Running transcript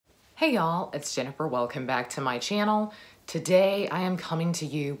Hey y'all, it's Jennifer. Welcome back to my channel. Today I am coming to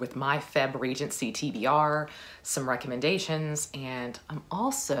you with my Febregency TBR, some recommendations, and I'm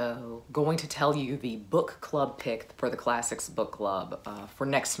also going to tell you the book club pick for the Classics Book Club for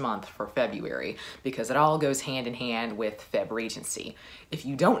next month for February, because it all goes hand in hand with Febregency. If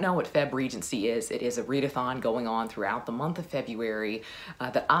you don't know what Febregency is, it is a readathon going on throughout the month of February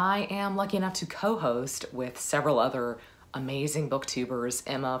that I am lucky enough to co-host with several other amazing booktubers,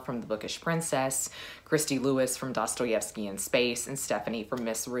 Emma from The Bookish Princess, Christy Lewis from Dostoevsky in Space, and Stephanie from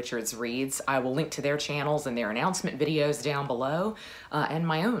Miss Richards Reads. I will link to their channels and their announcement videos down below, and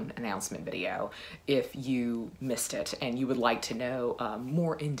my own announcement video if you missed it and you would like to know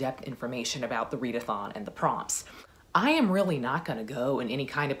more in-depth information about the readathon and the prompts. I am really not going to go in any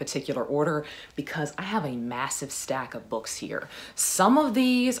kind of particular order because I have a massive stack of books here. Some of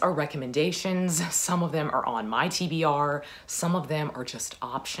these are recommendations, some of them are on my TBR, some of them are just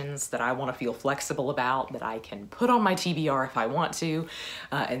options that I want to feel flexible about, that I can put on my TBR if I want to,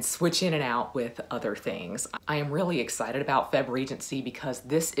 and switch in and out with other things. I am really excited about Febregency because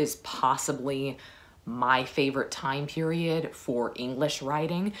this is possibly my favorite time period for English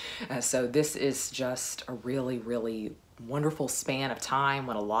writing. So this is just a really, really wonderful span of time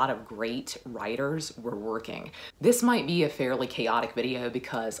when a lot of great writers were working. This might be a fairly chaotic video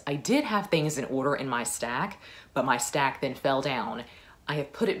because I did have things in order in my stack, but my stack then fell down. I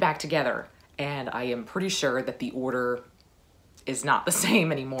have put it back together and I am pretty sure that the order is not the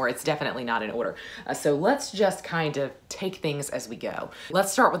same anymore. It's definitely not in order. So let's just kind of take things as we go.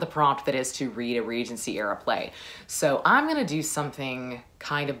 Let's start with the prompt that is to read a Regency Era play. So I'm gonna do something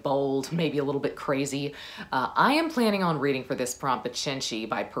kind of bold, maybe a little bit crazy. I am planning on reading for this prompt the Cenci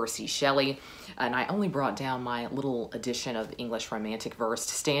by Percy Shelley, and I only brought down my little edition of English Romantic verse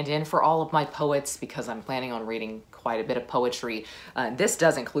to stand in for all of my poets because I'm planning on reading quite a bit of poetry. This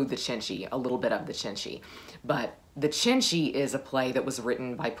does include the Cenci, a little bit of the Cenci, but the Cenci is a play that was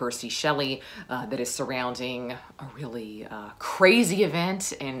written by Percy Shelley that is surrounding a really crazy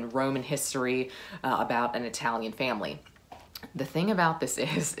event in Roman history about an Italian family. The thing about this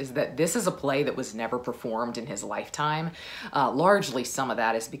is that this is a play that was never performed in his lifetime. Largely some of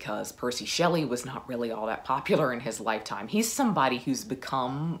that is because Percy Shelley was not really all that popular in his lifetime. He's somebody who's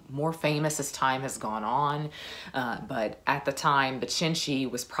become more famous as time has gone on, but at the time the Cenci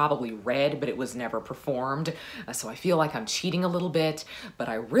was probably read, but it was never performed. So I feel like I'm cheating a little bit, but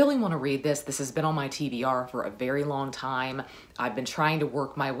I really want to read this. This has been on my TBR for a very long time. I've been trying to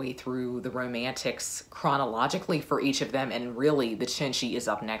work my way through the Romantics chronologically for each of them, and really the Cenci is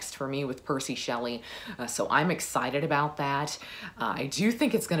up next for me with Percy Shelley, so I'm excited about that. I do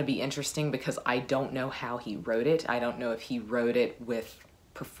think it's going to be interesting because I don't know how he wrote it. I don't know if he wrote it with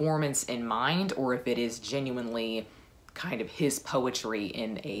performance in mind or if it is genuinely kind of his poetry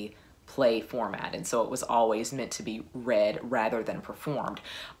in a play format, and so it was always meant to be read rather than performed.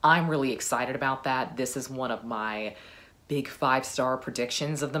 I'm really excited about that. This is one of my big 5-star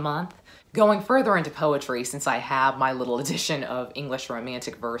predictions of the month. Going further into poetry, since I have my little edition of English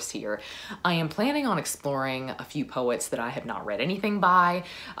Romantic verse here, I am planning on exploring a few poets that I have not read anything by.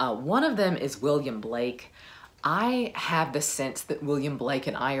 One of them is William Blake. I have the sense that William Blake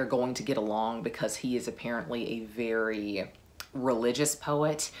and I are going to get along because he is apparently a very religious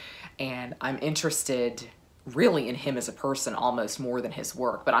poet, and I'm interested really in him as a person almost more than his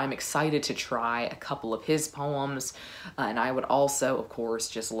work, but I'm excited to try a couple of his poems, and I would also, of course,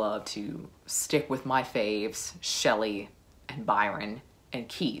 just love to stick with my faves, Shelley and Byron and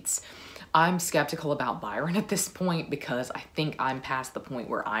Keats. I'm skeptical about Byron at this point because I think I'm past the point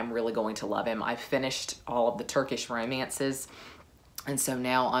where I'm really going to love him. I've finished all of the Turkish romances, and so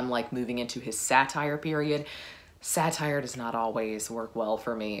now I'm like moving into his satire period. Satire does not always work well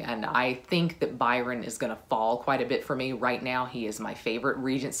for me, and I think that Byron is going to fall quite a bit for me. Right now, he is my favorite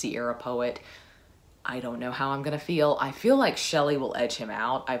Regency Era poet. I don't know how I'm going to feel. I feel like Shelley will edge him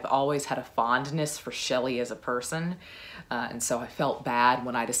out. I've always had a fondness for Shelley as a person, and so I felt bad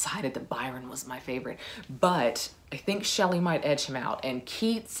when I decided that Byron was my favorite. But I think Shelley might edge him out, and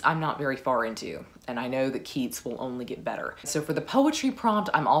Keats I'm not very far into, and I know that Keats will only get better. So for the poetry prompt,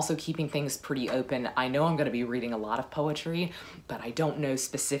 I'm also keeping things pretty open. I know I'm going to be reading a lot of poetry, but I don't know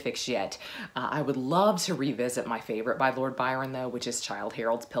specifics yet. I would love to revisit my favorite by Lord Byron, though, which is Childe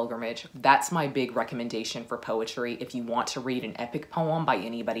Harold's Pilgrimage. That's my big recommendation for poetry. If you want to read an epic poem by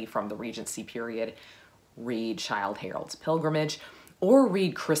anybody from the Regency period, read Childe Harold's Pilgrimage, or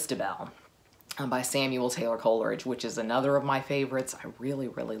read Christabel by Samuel Taylor Coleridge, which is another of my favorites. I really,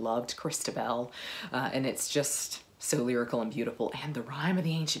 really loved Christabel, and it's just so lyrical and beautiful. And The Rime of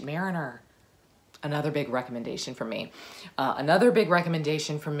the Ancient Mariner. Another big recommendation from me. Another big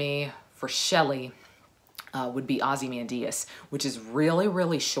recommendation from me for Shelley would be Ozymandias, which is really,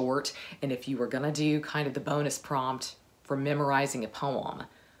 really short. And if you were gonna do kind of the bonus prompt for memorizing a poem,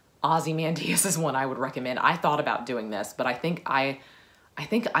 Ozymandias is one I would recommend. I thought about doing this, but I think I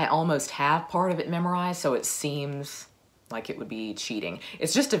almost have part of it memorized, so it seems like it would be cheating.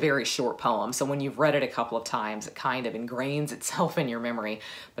 It's just a very short poem, so when you've read it a couple of times, it kind of ingrains itself in your memory,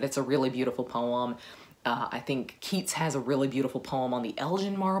 but it's a really beautiful poem. I think Keats has a really beautiful poem on the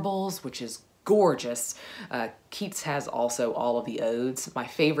Elgin Marbles, which is gorgeous. Keats has also all of the odes. My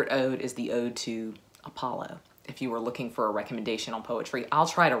favorite ode is the Ode to Apollo. If you were looking for a recommendation on poetry, I'll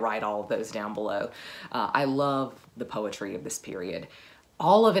try to write all of those down below. I love the poetry of this period.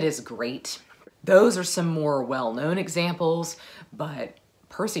 All of it is great. Those are some more well-known examples, but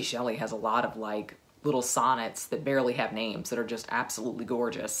Percy Shelley has a lot of like little sonnets that barely have names that are just absolutely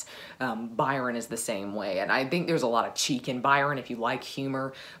gorgeous. Byron is the same way, and I think there's a lot of cheek in Byron if you like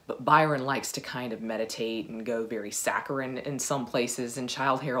humor, but Byron likes to kind of meditate and go very saccharine in some places in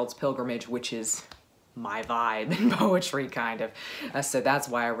Childe Harold's Pilgrimage, which is my vibe in poetry, kind of. So that's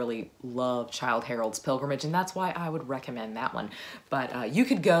why I really love Childe Harold's Pilgrimage, and that's why I would recommend that one. But you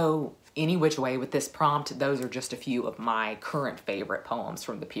could go any which way with this prompt. Those are just a few of my current favorite poems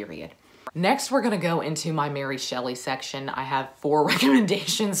from the period. Next, we're going to go into my Mary Shelley section. I have 4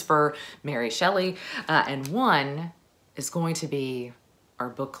 recommendations for Mary Shelley, and one is going to be our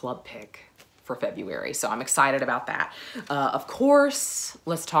book club pick for February, so I'm excited about that. Of course,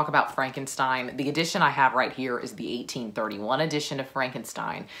 let's talk about Frankenstein. The edition I have right here is the 1831 edition of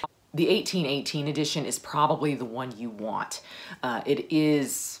Frankenstein. The 1818 edition is probably the one you want. It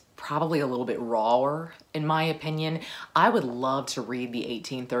is probably a little bit rawer, in my opinion. I would love to read the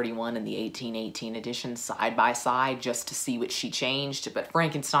 1831 and the 1818 edition side by side just to see what she changed, but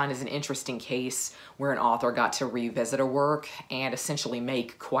Frankenstein is an interesting case where an author got to revisit a work and essentially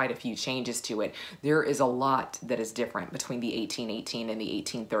make quite a few changes to it. There is a lot that is different between the 1818 and the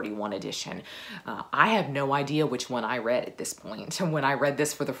 1831 edition. I have no idea which one I read at this point. When I read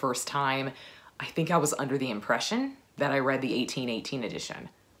this for the first time, I think I was under the impression that I read the 1818 edition,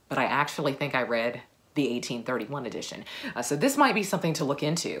 but I actually think I read the 1831 edition. So this might be something to look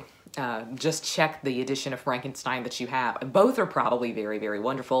into. Just check the edition of Frankenstein that you have. Both are probably very, very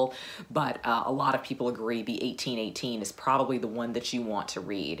wonderful, but a lot of people agree the 1818 is probably the one that you want to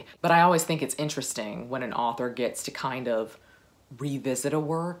read. But I always think it's interesting when an author gets to kind of revisit a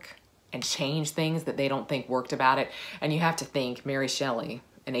work and change things that they don't think worked about it. And you have to think Mary Shelley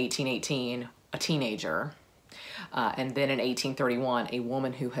in 1818, a teenager, and then in 1831, a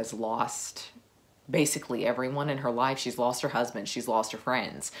woman who has lost basically everyone in her life. She's lost her husband, she's lost her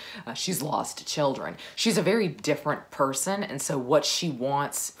friends, she's lost children. She's a very different person, and so what she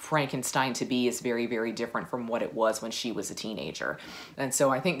wants Frankenstein to be is very, very different from what it was when she was a teenager. And so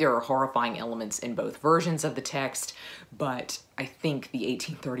I think there are horrifying elements in both versions of the text, but I think the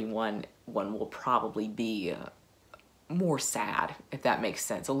 1831 one will probably be more sad, if that makes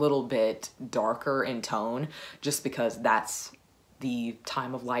sense, a little bit darker in tone, just because that's the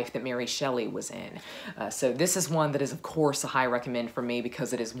time of life that Mary Shelley was in. So this is one that is, of course, a high recommend for me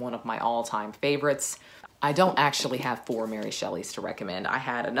because it is one of my all-time favorites. I don't actually have 4 Mary Shelleys to recommend. I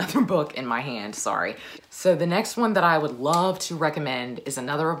had another book in my hand, sorry. So the next one that I would love to recommend is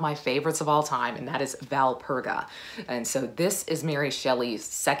another of my favorites of all time, and that is Valperga. And so this is Mary Shelley's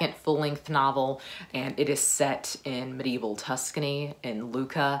second full-length novel, and it is set in medieval Tuscany in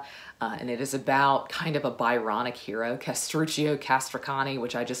Lucca, and it is about kind of a Byronic hero, Castruccio Castracani,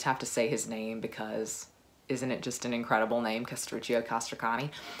 which I just have to say his name because isn't it just an incredible name, Castruccio Castracani?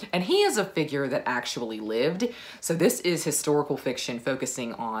 And he is a figure that actually lived. So this is historical fiction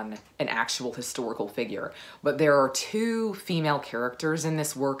focusing on an actual historical figure. But there are 2 female characters in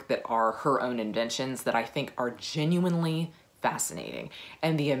this work that are her own inventions that I think are genuinely fascinating.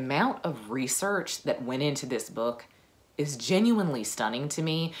 And the amount of research that went into this book is genuinely stunning to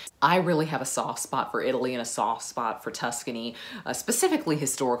me. I really have a soft spot for Italy and a soft spot for Tuscany, specifically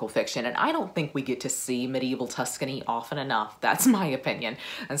historical fiction, and I don't think we get to see medieval Tuscany often enough. That's my opinion.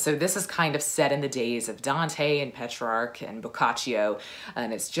 And so this is kind of set in the days of Dante and Petrarch and Boccaccio,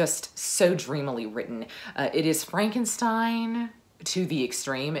 and it's just so dreamily written. It is Frankenstein to the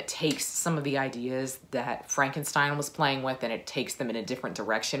extreme. It takes some of the ideas that Frankenstein was playing with and it takes them in a different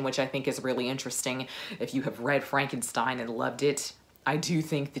direction, which I think is really interesting. If you have read Frankenstein and loved it, I do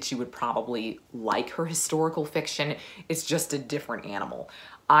think that you would probably like her historical fiction. It's just a different animal.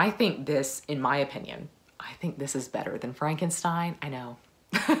 I think this, in my opinion, I think this is better than Frankenstein. I know.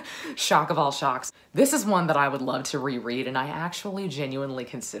 Shock of all shocks. This is one that I would love to reread, and I actually genuinely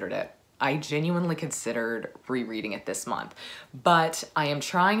considered it. I genuinely considered rereading it this month, but I am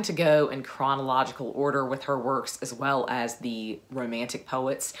trying to go in chronological order with her works as well as the romantic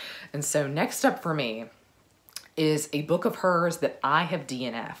poets. And so next up for me is a book of hers that I have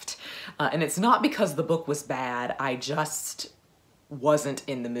DNF'd. And it's not because the book was bad, I just wasn't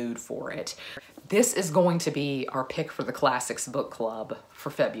in the mood for it. This is going to be our pick for the Classics Book Club for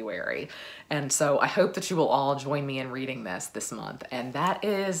February. And so I hope that you will all join me in reading this month. And that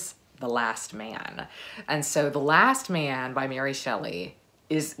is The Last Man. And so The Last Man by Mary Shelley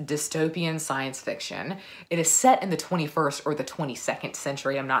is dystopian science fiction. It is set in the 21st or the 22nd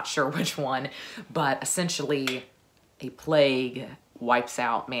century, I'm not sure which one, but essentially a plague wipes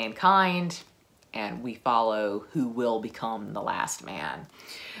out mankind and we follow who will become the last man.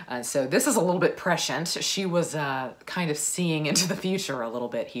 And so this is a little bit prescient. She was kind of seeing into the future a little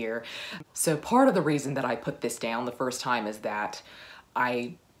bit here. So part of the reason that I put this down the first time is that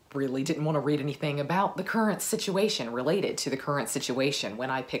I really didn't want to read anything about the current situation, related to the current situation when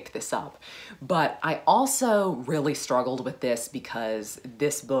I picked this up. But I also really struggled with this because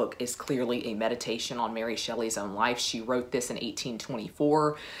this book is clearly a meditation on Mary Shelley's own life. She wrote this in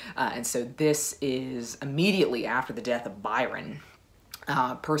 1824, and so this is immediately after the death of Byron.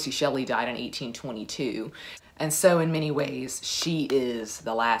 Percy Shelley died in 1822, and so in many ways she is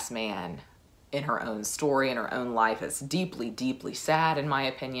the last man in her own story, in her own life. It's deeply, deeply sad in my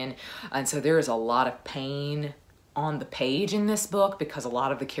opinion. And so there is a lot of pain on the page in this book because a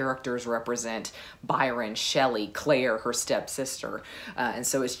lot of the characters represent Byron, Shelley, Claire, her stepsister. And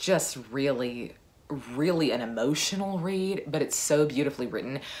so it's just really, really an emotional read, but it's so beautifully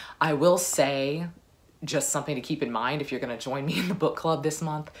written. I will say, just something to keep in mind if you're gonna join me in the book club this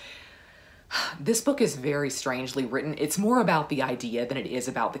month, this book is very strangely written. It's more about the idea than it is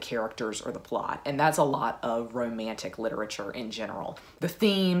about the characters or the plot, and that's a lot of romantic literature in general. The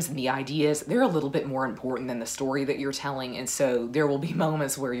themes and the ideas, they're a little bit more important than the story that you're telling, and so there will be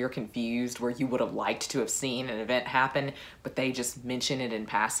moments where you're confused, where you would have liked to have seen an event happen, but they just mention it in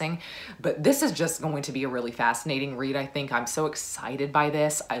passing. But this is just going to be a really fascinating read, I think. I'm so excited by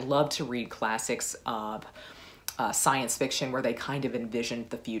this. I love to read classics of science fiction where they kind of envisioned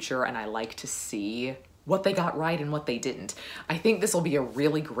the future, and I like to see what they got right and what they didn't. I think this will be a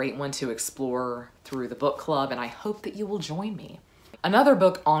really great one to explore through the book club, and I hope that you will join me. Another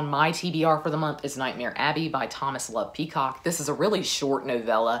book on my TBR for the month is Nightmare Abbey by Thomas Love Peacock. This is a really short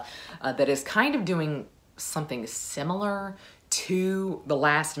novella that is kind of doing something similar to The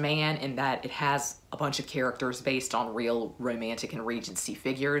Last Man in that it has a bunch of characters based on real romantic and Regency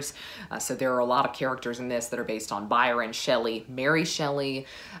figures. So there are a lot of characters in this that are based on Byron, Shelley, Mary Shelley,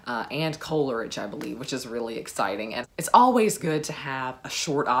 and Coleridge, I believe, which is really exciting. And it's always good to have a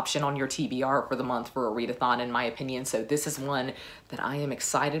short option on your TBR for the month for a readathon, in my opinion. So this is one that I am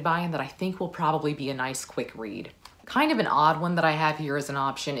excited by and that I think will probably be a nice quick read. Kind of an odd one that I have here as an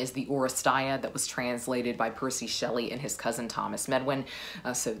option is the Oresteia that was translated by Percy Shelley and his cousin Thomas Medwin.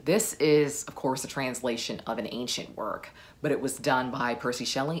 So this is, of course, a translation of an ancient work, but it was done by Percy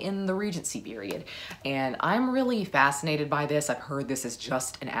Shelley in the Regency period. And I'm really fascinated by this. I've heard this is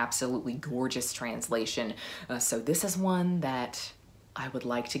just an absolutely gorgeous translation. So this is one that I would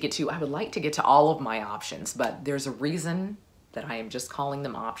like to get to. I would like to get to all of my options, but there's a reason that I am just calling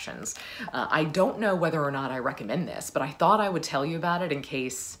them options. I don't know whether or not I recommend this, but I thought I would tell you about it in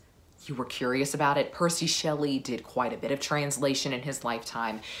case you were curious about it. Percy Shelley did quite a bit of translation in his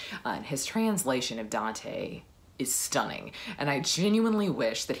lifetime, and his translation of Dante is stunning. And I genuinely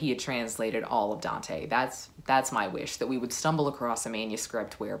wish that he had translated all of Dante. That's my wish, that we would stumble across a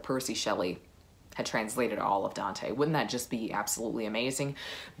manuscript where Percy Shelley had translated all of Dante. Wouldn't that just be absolutely amazing?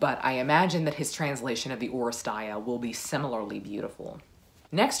 But I imagine that his translation of the Oresteia will be similarly beautiful.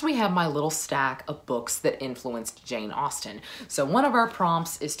 Next, we have my little stack of books that influenced Jane Austen. So one of our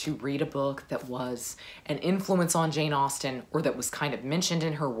prompts is to read a book that was an influence on Jane Austen or that was kind of mentioned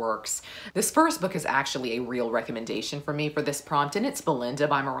in her works. This first book is actually a real recommendation for me for this prompt, and it's Belinda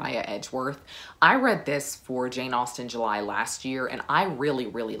by Maria Edgeworth. I read this for Jane Austen July last year, and I really,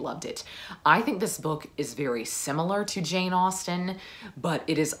 really loved it. I think this book is very similar to Jane Austen, but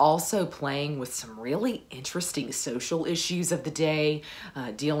it is also playing with some really interesting social issues of the day,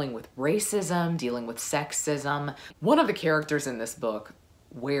 dealing with racism, dealing with sexism. One of the characters in this book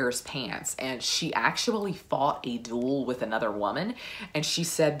wears pants, and she actually fought a duel with another woman, and she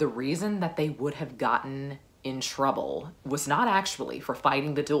said the reason that they would have gotten in trouble was not actually for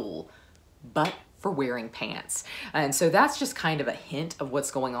fighting the duel, but for wearing pants. And so that's just kind of a hint of what's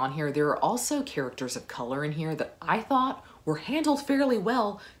going on here. There are also characters of color in here that I thought were handled fairly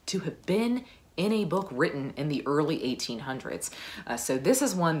well to have been in a book written in the early 1800s. So this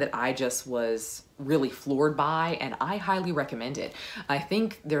is one that I just was really floored by, and I highly recommend it. I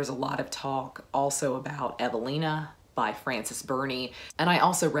think there's a lot of talk also about Evelina by Frances Burney, and I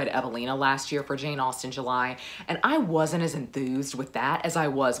also read Evelina last year for Jane Austen July, and I wasn't as enthused with that as I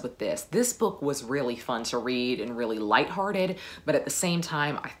was with this. This book was really fun to read and really lighthearted, but at the same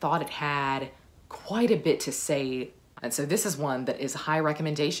time I thought it had quite a bit to say. And so this is one that is a high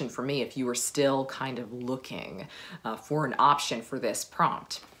recommendation for me if you are still kind of looking for an option for this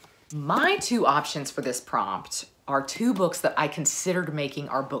prompt. My two options for this prompt are two books that I considered making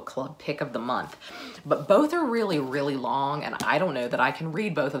our book club pick of the month, but both are really, really long, and I don't know that I can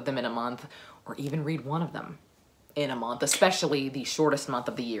read both of them in a month or even read one of them in a month, especially the shortest month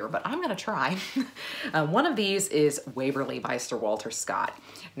of the year, but I'm gonna try. One of these is Waverly by Sir Walter Scott.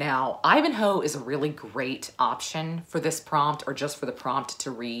 Now, Ivanhoe is a really great option for this prompt, or just for the prompt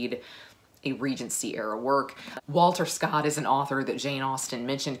to read a Regency era work. Walter Scott is an author that Jane Austen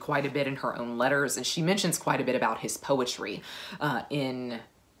mentioned quite a bit in her own letters, and she mentions quite a bit about his poetry in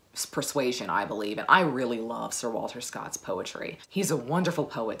Persuasion, I believe, and I really love Sir Walter Scott's poetry. He's a wonderful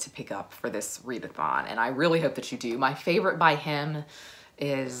poet to pick up for this readathon, and I really hope that you do. My favorite by him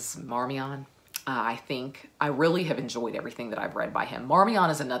is Marmion. I think I really have enjoyed everything that I've read by him. Marmion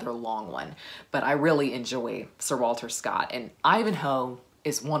is another long one, but I really enjoy Sir Walter Scott, and Ivanhoe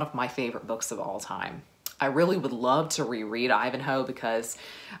is one of my favorite books of all time. I really would love to reread Ivanhoe because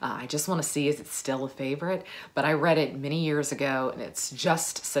I just want to see is it still a favorite, but I read it many years ago and it's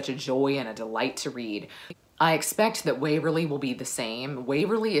just such a joy and a delight to read. I expect that Waverly will be the same.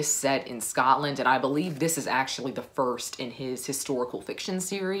 Waverly is set in Scotland, and I believe this is actually the first in his historical fiction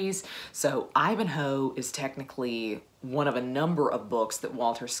series. So Ivanhoe is technically one of a number of books that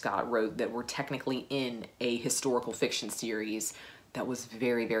Walter Scott wrote that were technically in a historical fiction series that was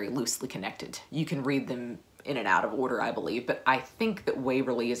very, very loosely connected. You can read them in and out of order, I believe, but I think that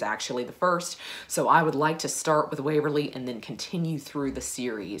Waverly is actually the first, so I would like to start with Waverly and then continue through the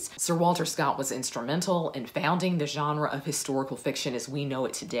series. Sir Walter Scott was instrumental in founding the genre of historical fiction as we know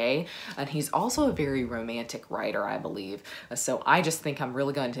it today, and he's also a very romantic writer, I believe. So I just think I'm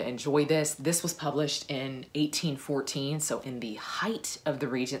really going to enjoy this. This was published in 1814, so in the height of the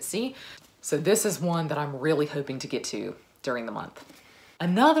Regency. So this is one that I'm really hoping to get to during the month.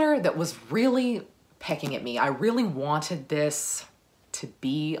 Another that was really pecking at me, I really wanted this to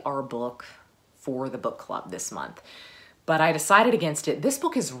be our book for the book club this month, but I decided against it. This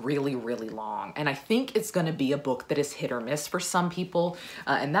book is really, really long, and I think it's going to be a book that is hit or miss for some people,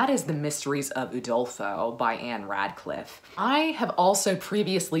 and that is The Mysteries of Udolpho by Anne Radcliffe. I have also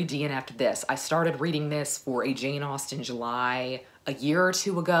previously DNF'd this. I started reading this for a Jane Austen July a year or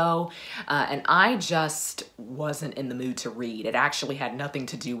two ago, and I just wasn't in the mood to read. It actually had nothing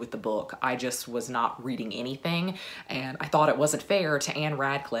to do with the book. I just was not reading anything, and I thought it wasn't fair to Anne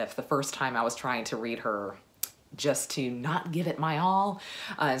Radcliffe the first time I was trying to read her just to not give it my all.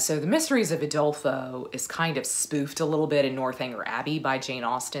 So The Mysteries of Udolpho is kind of spoofed a little bit in Northanger Abbey by Jane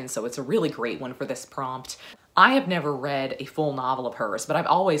Austen, so it's a really great one for this prompt. I have never read a full novel of hers, but I've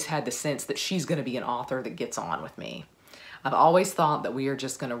always had the sense that she's going to be an author that gets on with me. I've always thought that we are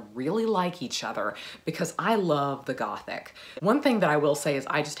just gonna really like each other because I love the Gothic. One thing that I will say is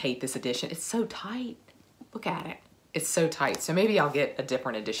I just hate this edition. It's so tight. Look at it. It's so tight. So maybe I'll get a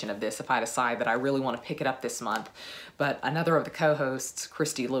different edition of this if I decide that I really want to pick it up this month. But another of the co-hosts,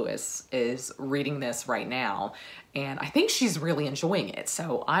 Christy Lewis, is reading this right now, and I think she's really enjoying it.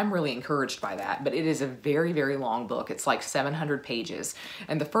 So I'm really encouraged by that. But it is a very, very long book. It's like 700 pages.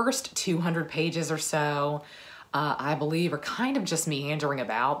 And the first 200 pages or so, I believe, are kind of just meandering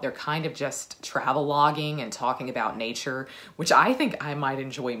about. They're kind of just travel logging and talking about nature, which I think I might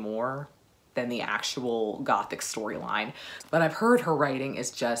enjoy more than the actual Gothic storyline. But I've heard her writing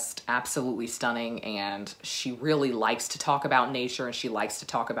is just absolutely stunning, and she really likes to talk about nature and she likes to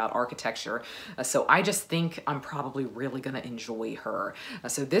talk about architecture. So I just think I'm probably really gonna enjoy her.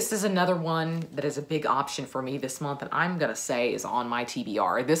 So this is another one that is a big option for me this month, and I'm gonna say is on my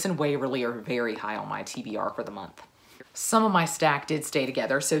TBR. This and Waverly are very high on my TBR for the month. Some of my stack did stay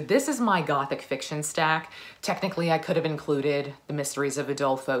together. So this is my Gothic fiction stack. Technically, I could have included The Mysteries of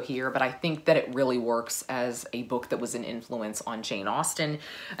Udolpho here, but I think that it really works as a book that was an influence on Jane Austen.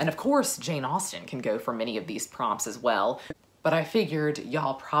 And of course, Jane Austen can go for many of these prompts as well. But I figured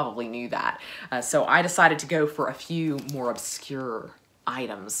y'all probably knew that. So I decided to go for a few more obscure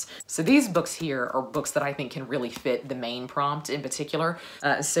items. So these books here are books that I think can really fit the main prompt in particular.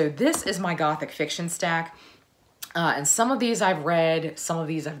 So this is my Gothic fiction stack. And some of these I've read, some of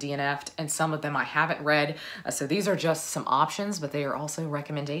these I've DNF'd, and some of them I haven't read. So these are just some options, but they are also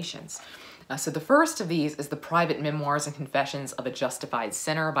recommendations. So the first of these is The Private Memoirs and Confessions of a Justified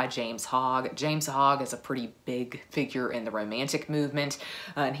Sinner by James Hogg. James Hogg is a pretty big figure in the Romantic movement,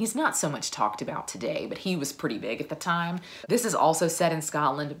 and he's not so much talked about today, but he was pretty big at the time. This is also set in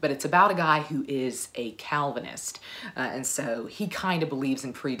Scotland, but it's about a guy who is a Calvinist, and so he kind of believes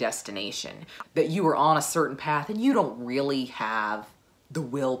in predestination, that you are on a certain path and you don't really have the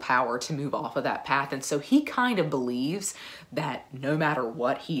willpower to move off of that path. And so he kind of believes that no matter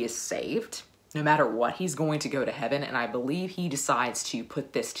what, he is saved. No matter what, he's going to go to heaven, and I believe he decides to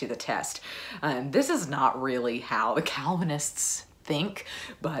put this to the test. And this is not really how the Calvinists think,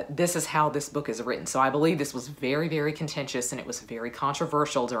 but this is how this book is written. So I believe this was very, very contentious, and it was very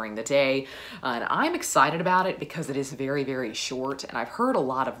controversial during the day. And I'm excited about it because it is very, very short, and I've heard a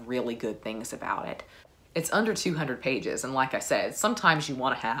lot of really good things about it. It's under 200 pages, and like I said, sometimes you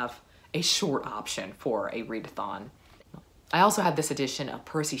want to have a short option for a readathon. I also have this edition of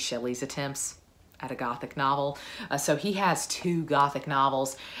Percy Shelley's attempts at a Gothic novel. So he has 2 Gothic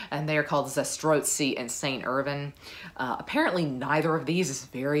novels, and they are called Zastrozzi and St. Irvyne. Apparently neither of these is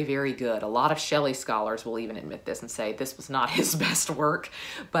very, very good. A lot of Shelley scholars will even admit this and say this was not his best work,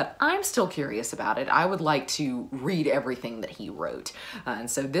 but I'm still curious about it. I would like to read everything that he wrote. And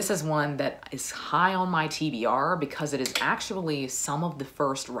so this is one that is high on my TBR because it is actually some of the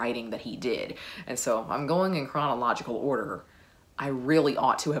first writing that he did. And so if I'm going in chronological order, I really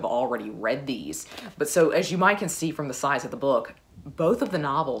ought to have already read these. But so as you might can see from the size of the book, both of the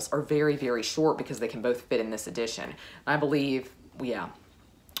novels are very, very short because they can both fit in this edition. I believe, yeah,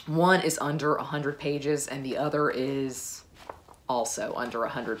 one is under 100 pages and the other is also under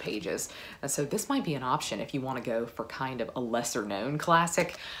 100 pages. And so this might be an option if you want to go for kind of a lesser known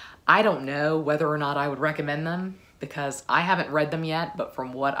classic. I don't know whether or not I would recommend them because I haven't read them yet, but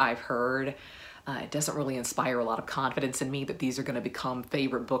from what I've heard, it doesn't really inspire a lot of confidence in me that these are going to become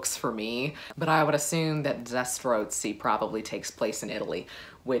favorite books for me, but I would assume that Zastrozzi probably takes place in Italy,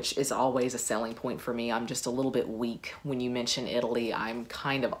 which is always a selling point for me. I'm just a little bit weak when you mention Italy. I'm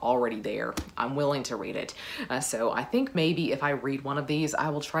kind of already there. I'm willing to read it. So I think maybe if I read one of these, I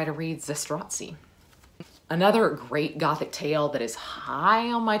will try to read Zastrozzi. Another great Gothic tale that is high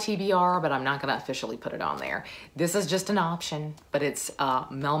on my TBR, but I'm not going to officially put it on there. This is just an option, but it's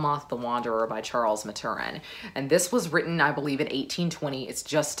Melmoth the Wanderer by Charles Maturin. And this was written, I believe, in 1820. It's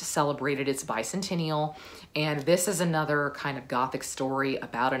just celebrated its bicentennial. And this is another kind of Gothic story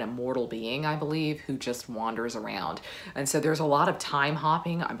about an immortal being, I believe, who just wanders around. And so there's a lot of time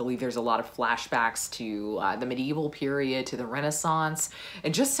hopping. I believe there's a lot of flashbacks to the medieval period, to the Renaissance. It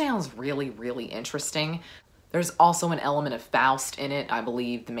just sounds really, really interesting. There's also an element of Faust in it. I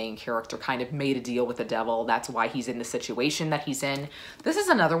believe the main character kind of made a deal with the devil. That's why he's in the situation that he's in. This is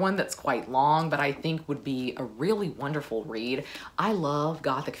another one that's quite long, but I think would be a really wonderful read. I love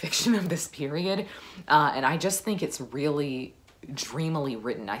Gothic fiction of this period, and I just think it's really dreamily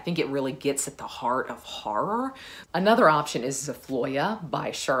written. I think it really gets at the heart of horror. Another option is Zofloya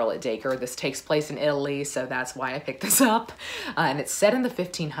by Charlotte Dacre. This takes place in Italy, so that's why I picked this up. And it's set in the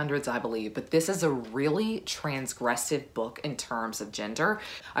 1500s, I believe, but this is a really transgressive book in terms of gender.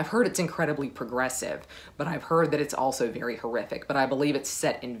 I've heard it's incredibly progressive, but I've heard that it's also very horrific. But I believe it's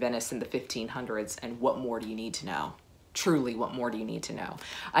set in Venice in the 1500s, and what more do you need to know? Truly, what more do you need to know?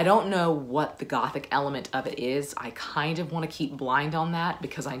 I don't know what the Gothic element of it is. I kind of want to keep blind on that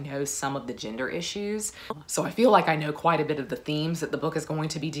because I know some of the gender issues. So I feel like I know quite a bit of the themes that the book is going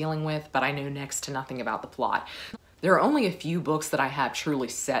to be dealing with, but I know next to nothing about the plot. There are only a few books that I have truly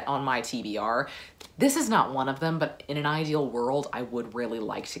set on my TBR. This is not one of them, but in an ideal world, I would really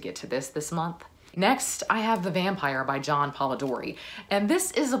like to get to this month. Next, I have The Vampyre by John Polidori, and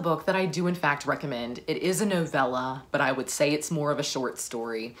this is a book that I do in fact recommend. It is a novella, but I would say it's more of a short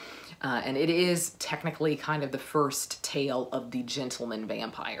story, and it is technically kind of the first tale of the gentleman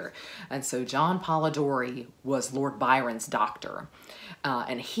vampire. And so John Polidori was Lord Byron's doctor,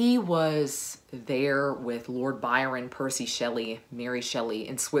 and he was there with Lord Byron, Percy Shelley, Mary Shelley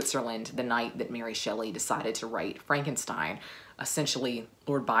in Switzerland the night that Mary Shelley decided to write Frankenstein. Essentially,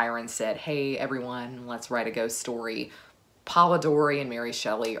 Lord Byron said, hey, everyone, let's write a ghost story. Polidori and Mary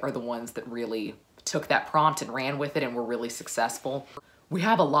Shelley are the ones that really took that prompt and ran with it and were really successful. We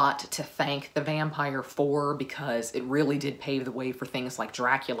have a lot to thank The Vampyre for because it really did pave the way for things like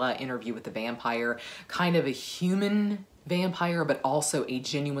Dracula, Interview with the Vampire, kind of a human vampire, but also a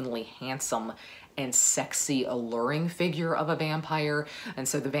genuinely handsome and sexy, alluring figure of a vampire. And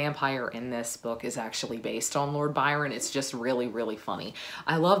so the vampire in this book is actually based on Lord Byron. It's just really, really funny.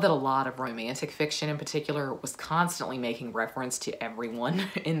 I love that a lot of romantic fiction in particular was constantly making reference to everyone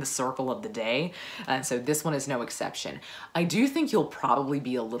in the circle of the day. And so this one is no exception. I do think you'll probably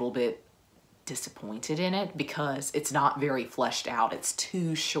be a little bit disappointed in it because it's not very fleshed out. It's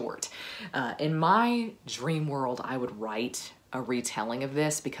too short. In my dream world, I would write a retelling of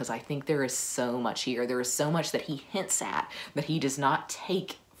this because I think there is so much here. There is so much that he hints at that he does not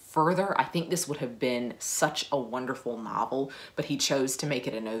take further. I think this would have been such a wonderful novel, but he chose to make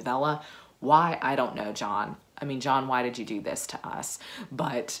it a novella. Why? I don't know, John. I mean, John, why did you do this to us?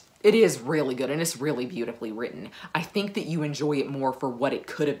 But it is really good and it's really beautifully written. I think that you enjoy it more for what it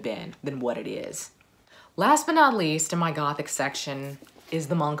could have been than what it is. Last but not least in my Gothic section is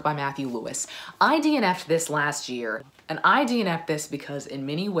The Monk by Matthew Lewis. I DNF'd this last year, and I DNF'd this because in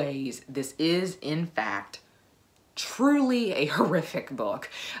many ways this is, in fact, truly a horrific book.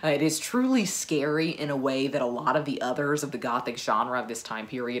 It is truly scary in a way that a lot of the others of the Gothic genre of this time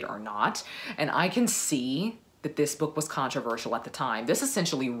period are not, and I can see that this book was controversial at the time. This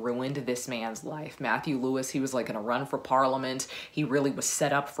essentially ruined this man's life. Matthew Lewis, he was like gonna run for Parliament. He really was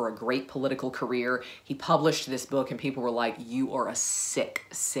set up for a great political career. He published this book and people were like, you are a sick,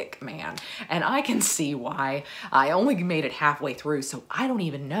 sick man. And I can see why. I only made it halfway through, so I don't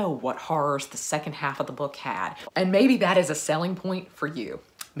even know what horrors the second half of the book had. And maybe that is a selling point for you.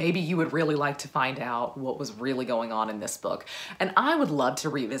 Maybe you would really like to find out what was really going on in this book. And I would love to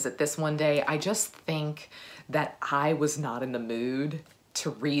revisit this one day. I just think that I was not in the mood to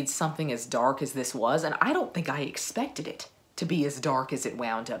read something as dark as this was, and I don't think I expected it to be as dark as it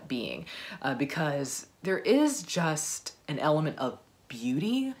wound up being, because there is just an element of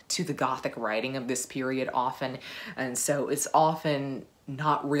beauty to the Gothic writing of this period often, and so it's often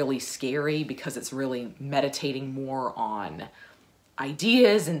not really scary because it's really meditating more on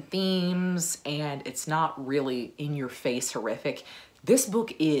ideas and themes, and it's not really in-your-face horrific. This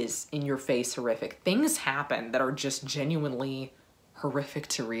book is in-your-face horrific. Things happen that are just genuinely horrific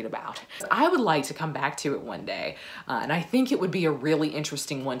to read about. I would like to come back to it one day, and I think it would be a really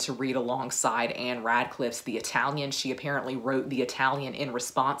interesting one to read alongside Anne Radcliffe's The Italian. She apparently wrote The Italian in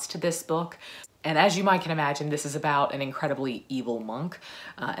response to this book. And as you might can imagine, this is about an incredibly evil monk,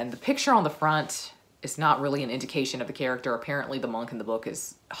 and the picture on the front is not really an indication of the character. Apparently the monk in the book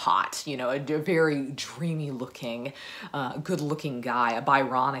is hot, you know, a very dreamy looking, good looking guy, a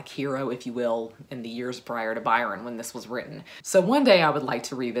Byronic hero, if you will, in the years prior to Byron when this was written. So one day I would like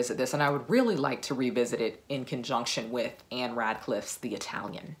to revisit this, and I would really like to revisit it in conjunction with Anne Radcliffe's The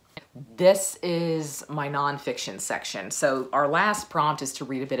Italian. This is my nonfiction section. So our last prompt is to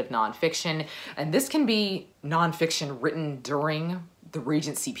read a bit of nonfiction, and this can be nonfiction written during the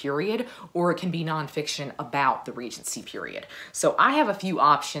Regency period, or it can be nonfiction about the Regency period. So I have a few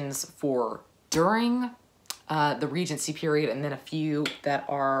options for during the Regency period, and then a few that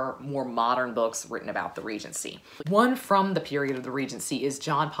are more modern books written about the Regency. One from the period of the Regency is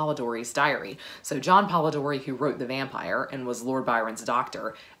John Polidori's diary. So John Polidori, who wrote The Vampyre and was Lord Byron's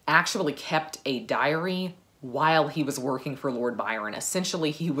doctor, actually kept a diary while he was working for Lord Byron.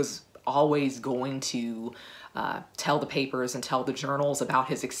 Essentially, he was always going to tell the papers and tell the journals about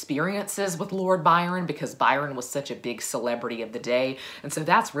his experiences with Lord Byron, because Byron was such a big celebrity of the day. And so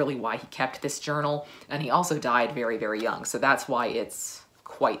that's really why he kept this journal. And he also died very, very young. So that's why it's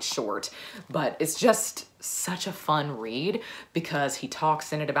quite short. But it's just such a fun read because he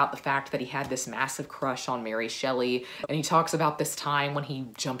talks in it about the fact that he had this massive crush on Mary Shelley, and he talks about this time when he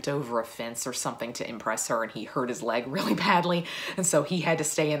jumped over a fence or something to impress her and he hurt his leg really badly, and so he had to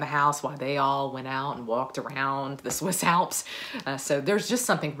stay in the house while they all went out and walked around the Swiss Alps. So there's just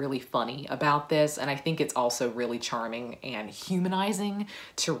something really funny about this, and I think it's also really charming and humanizing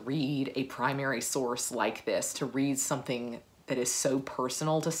to read a primary source like this, to read something that is so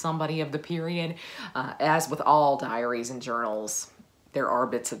personal to somebody of the period. As with all diaries and journals, there are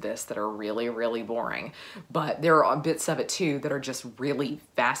bits of this that are really, really boring, but there are bits of it too that are just really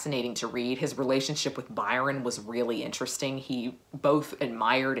fascinating to read. His relationship with Byron was really interesting. He both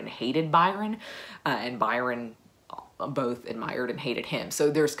admired and hated Byron, and Byron both admired and hated him. So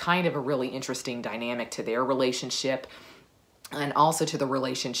there's kind of a really interesting dynamic to their relationship, and also to the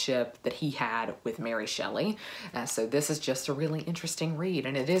relationship that he had with Mary Shelley. So this is just a really interesting read,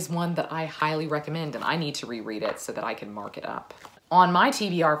 and it is one that I highly recommend, and I need to reread it so that I can mark it up. On my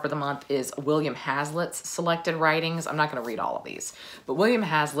TBR for the month is William Hazlitt's selected writings. I'm not going to read all of these, but William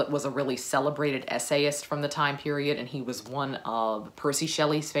Hazlitt was a really celebrated essayist from the time period, and he was one of Percy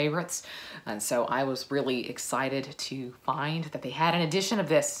Shelley's favorites. And so I was really excited to find that they had an edition of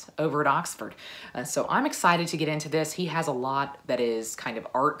this over at Oxford. So I'm excited to get into this. He has a lot that is kind of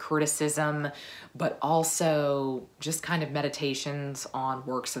art criticism, but also just kind of meditations on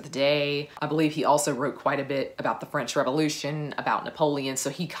works of the day. I believe he also wrote quite a bit about the French Revolution, about Napoleon,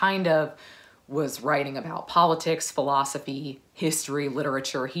 so he kind of was writing about politics, philosophy, history,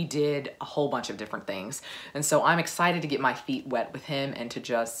 literature. He did a whole bunch of different things. And so I'm excited to get my feet wet with him and to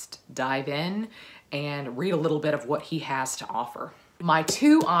just dive in and read a little bit of what he has to offer. My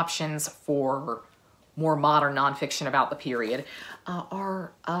two options for more modern nonfiction about the period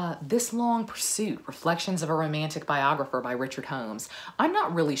are This Long Pursuit, Reflections of a Romantic Biographer by Richard Holmes. I'm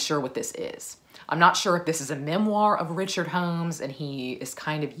not really sure what this is. I'm not sure if this is a memoir of Richard Holmes and he is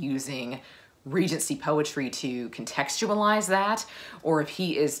kind of using Regency poetry to contextualize that, or if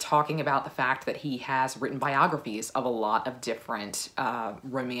he is talking about the fact that he has written biographies of a lot of different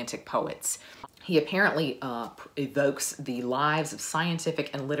romantic poets. He apparently evokes the lives of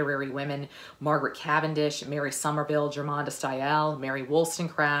scientific and literary women, Margaret Cavendish, Mary Somerville, Germaine de Stael, Mary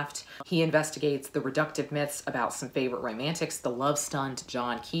Wollstonecraft. He investigates the reductive myths about some favorite romantics, the love-stunned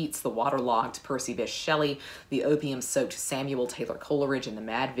John Keats, the waterlogged Percy Bysshe Shelley, the opium-soaked Samuel Taylor Coleridge, and the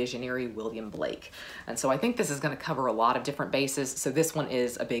mad visionary William Blake. And so I think this is going to cover a lot of different bases, so this one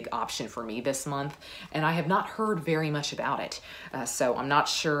is a big option for me this month, and I have not heard very much about it, so I'm not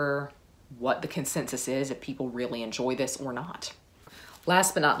sure what the consensus is, if people really enjoy this or not.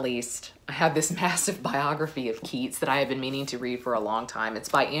 Last but not least, I have this massive biography of Keats that I have been meaning to read for a long time. It's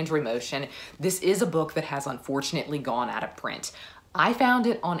by Andrew Motion. This is a book that has unfortunately gone out of print. I found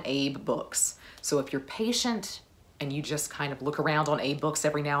it on Abe Books. So if you're patient and you just kind of look around on Abe Books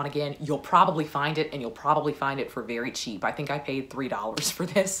every now and again, you'll probably find it, and you'll probably find it for very cheap. I think I paid $3 for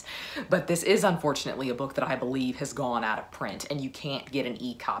this, but this is unfortunately a book that I believe has gone out of print, and you can't get an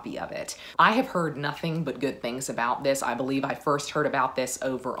e-copy of it. I have heard nothing but good things about this. I believe I first heard about this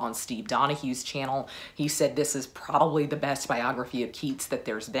over on Steve Donahue's channel. He said this is probably the best biography of Keats that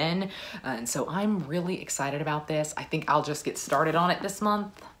there's been, and so I'm really excited about this. I think I'll just get started on it this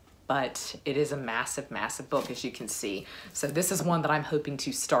month, but it is a massive, massive book, as you can see. So this is one that I'm hoping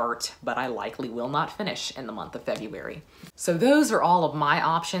to start, but I likely will not finish in the month of February. So those are all of my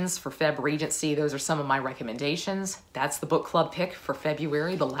options for Febregency. Those are some of my recommendations. That's the book club pick for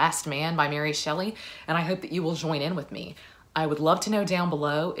February, The Last Man by Mary Shelley, and I hope that you will join in with me. I would love to know down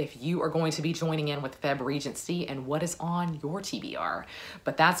below if you are going to be joining in with Febregency and what is on your TBR.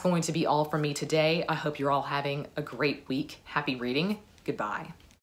 But that's going to be all from me today. I hope you're all having a great week. Happy reading. Goodbye.